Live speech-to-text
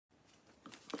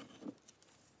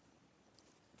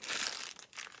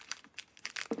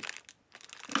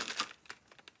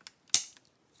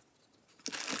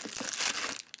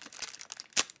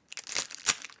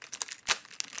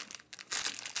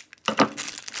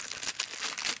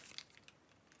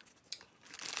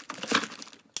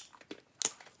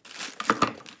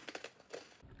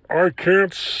I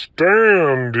can't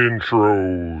stand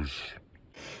intros.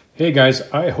 Hey guys,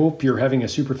 I hope you're having a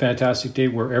super fantastic day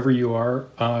wherever you are.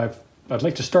 I'd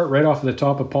like to start right off at the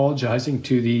top apologizing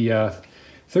to the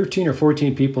 13 or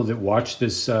 14 people that watched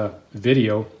this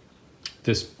video,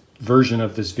 this version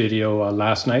of this video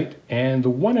last night, and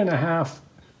the 1.5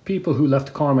 people who left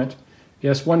a comment.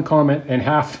 Yes, one comment, and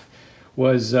half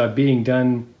was being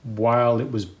done while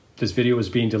this video was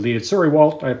being deleted. Sorry,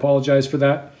 Walt, I apologize for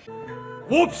that.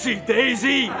 Whoopsie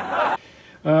daisy!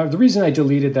 The reason I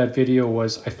deleted that video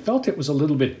was I felt it was a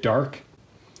little bit dark,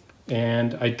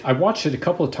 and I watched it a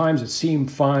couple of times. It seemed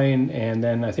fine, and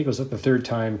then I think it was like the third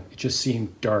time it just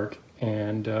seemed dark,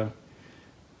 and I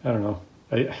don't know.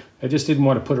 I just didn't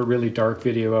want to put a really dark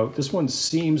video out. This one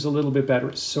seems a little bit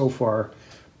better so far,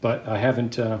 but I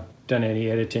haven't done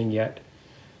any editing yet.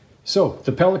 So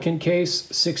the Pelican case,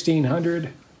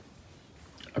 1600.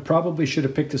 I probably should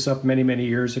have picked this up many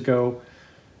years ago.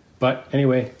 But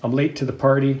anyway, I'm late to the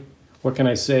party. What can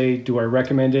I say? Do I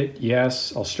recommend it?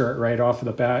 Yes. I'll start right off of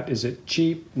the bat. Is it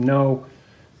cheap? No.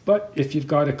 But if you've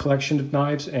got a collection of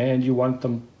knives and you want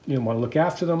them, you want to look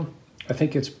after them, I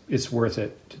think it's worth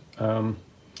it.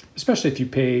 Especially if you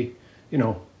pay,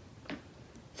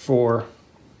 for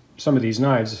some of these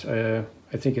knives. I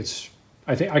think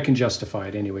I can justify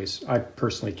it anyways. I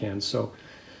personally can. So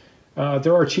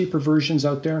there are cheaper versions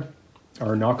out there,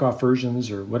 or knockoff versions,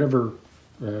 or whatever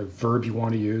verb you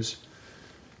want to use.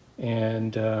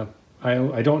 And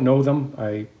I don't know them.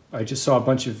 I just saw a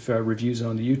bunch of reviews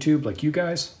on the YouTube like you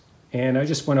guys, and I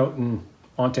just went out and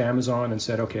onto Amazon and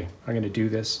said, okay, I'm going to do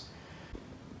this.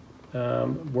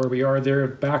 Where we are there,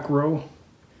 back row,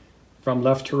 from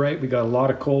left to right, we got a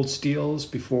lot of cold steels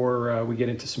before we get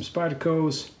into some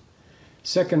Spydercos.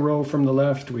 Second row from the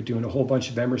left, we're doing a whole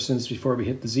bunch of Emersons before we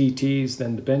hit the ZTs,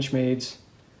 then the Benchmades,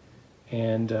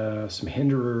 and some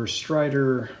Hinderer,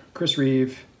 Strider, Chris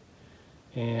Reeve,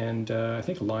 and I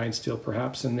think a Lion Steel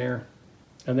perhaps in there.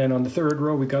 And then on the third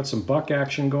row, we got some buck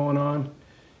action going on,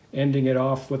 ending it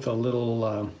off with a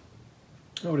little,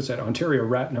 what is that, Ontario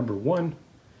Rat number 1.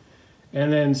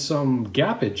 And then some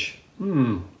gappage.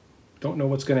 Don't know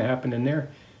what's going to happen in there.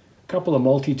 A couple of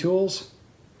multi-tools,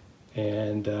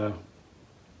 and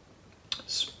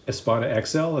Espada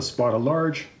XL, Espada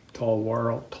Large,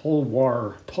 Talwar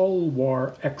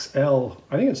XL.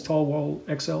 I think it's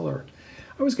Talwar XL, or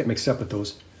I always get mixed up with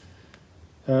those.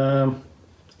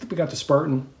 We got the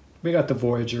Spartan, we got the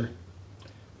Voyager,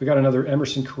 we got another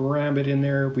Emerson Karambit in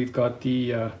there. We've got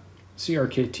the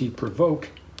CRKT Provoke,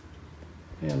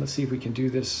 and let's see if we can do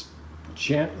this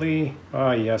gently.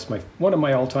 Ah, yes, one of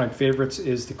my all-time favorites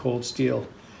is the Cold Steel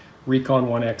Recon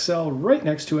 1 XL, right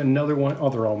next to another one. Oh,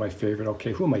 they're all my favorite.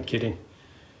 Okay, who am I kidding?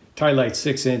 Tie Light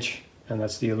 6-inch, and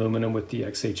that's the aluminum with the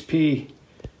XHP.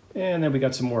 And then we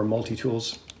got some more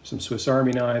multi-tools, some Swiss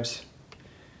Army knives,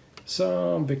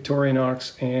 some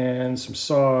Victorinox, and some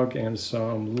SOG, and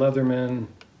some Leatherman.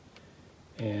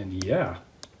 And yeah,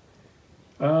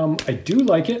 I do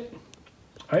like it.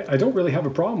 I don't really have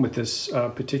a problem with this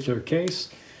particular case.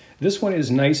 This one is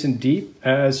nice and deep.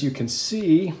 As you can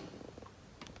see,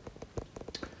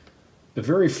 the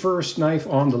very first knife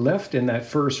on the left in that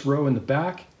first row in the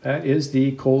back, that is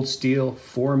the Cold Steel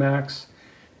 4 Max.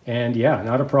 And yeah,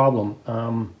 not a problem.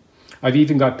 I've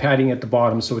even got padding at the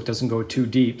bottom so it doesn't go too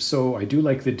deep. So I do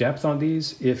like the depth on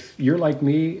these. If you're like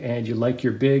me and you like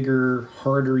your bigger,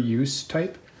 harder use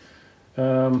type,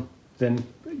 then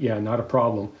yeah, not a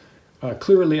problem.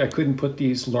 Clearly I couldn't put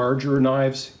these larger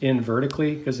knives in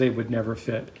vertically because they would never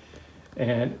fit.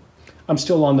 And I'm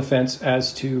still on the fence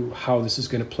as to how this is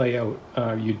going to play out.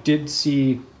 You did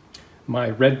see my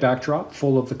red backdrop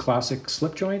full of the classic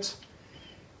slip joints.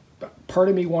 Part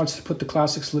of me wants to put the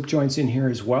classic slip joints in here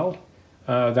as well.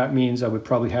 That means I would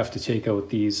probably have to take out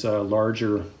these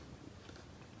larger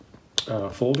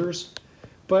folders,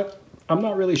 but I'm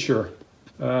not really sure.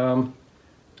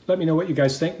 Let me know what you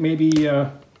guys think. Maybe I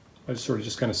sort of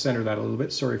just kind of center that a little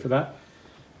bit. Sorry for that.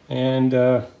 And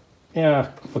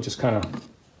yeah, we'll just kind of...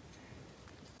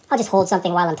 I'll just hold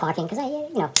something while I'm talking, because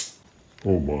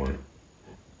Oh my.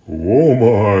 Oh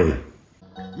my.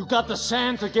 You got the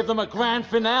sand to give them a grand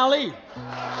finale?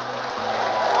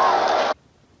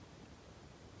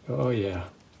 Oh yeah.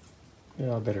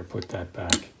 Yeah, I better put that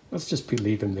back. Let's just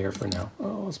leave him there for now.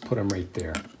 Oh, let's put him right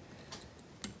there.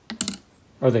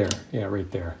 Or there. Yeah, right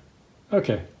there.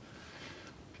 Okay.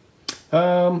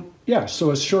 Yeah,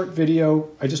 so a short video.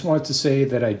 I just wanted to say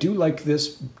that I do like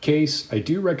this case. I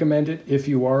do recommend it if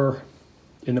you are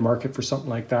in the market for something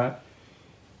like that.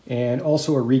 And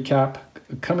also a recap.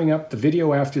 Coming up, the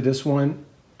video after this one,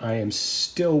 I am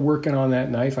still working on that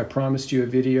knife. I promised you a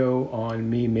video on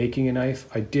me making a knife.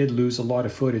 I did lose a lot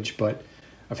of footage, but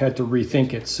I've had to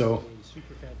rethink it. So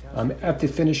I'm at the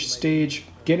finished stage,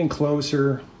 getting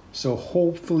closer. So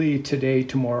hopefully today,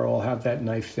 tomorrow, I'll have that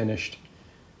knife finished,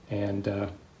 and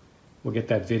we'll get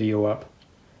that video up.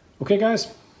 Okay,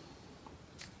 guys.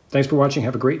 Thanks for watching.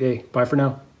 Have a great day. Bye for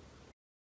now.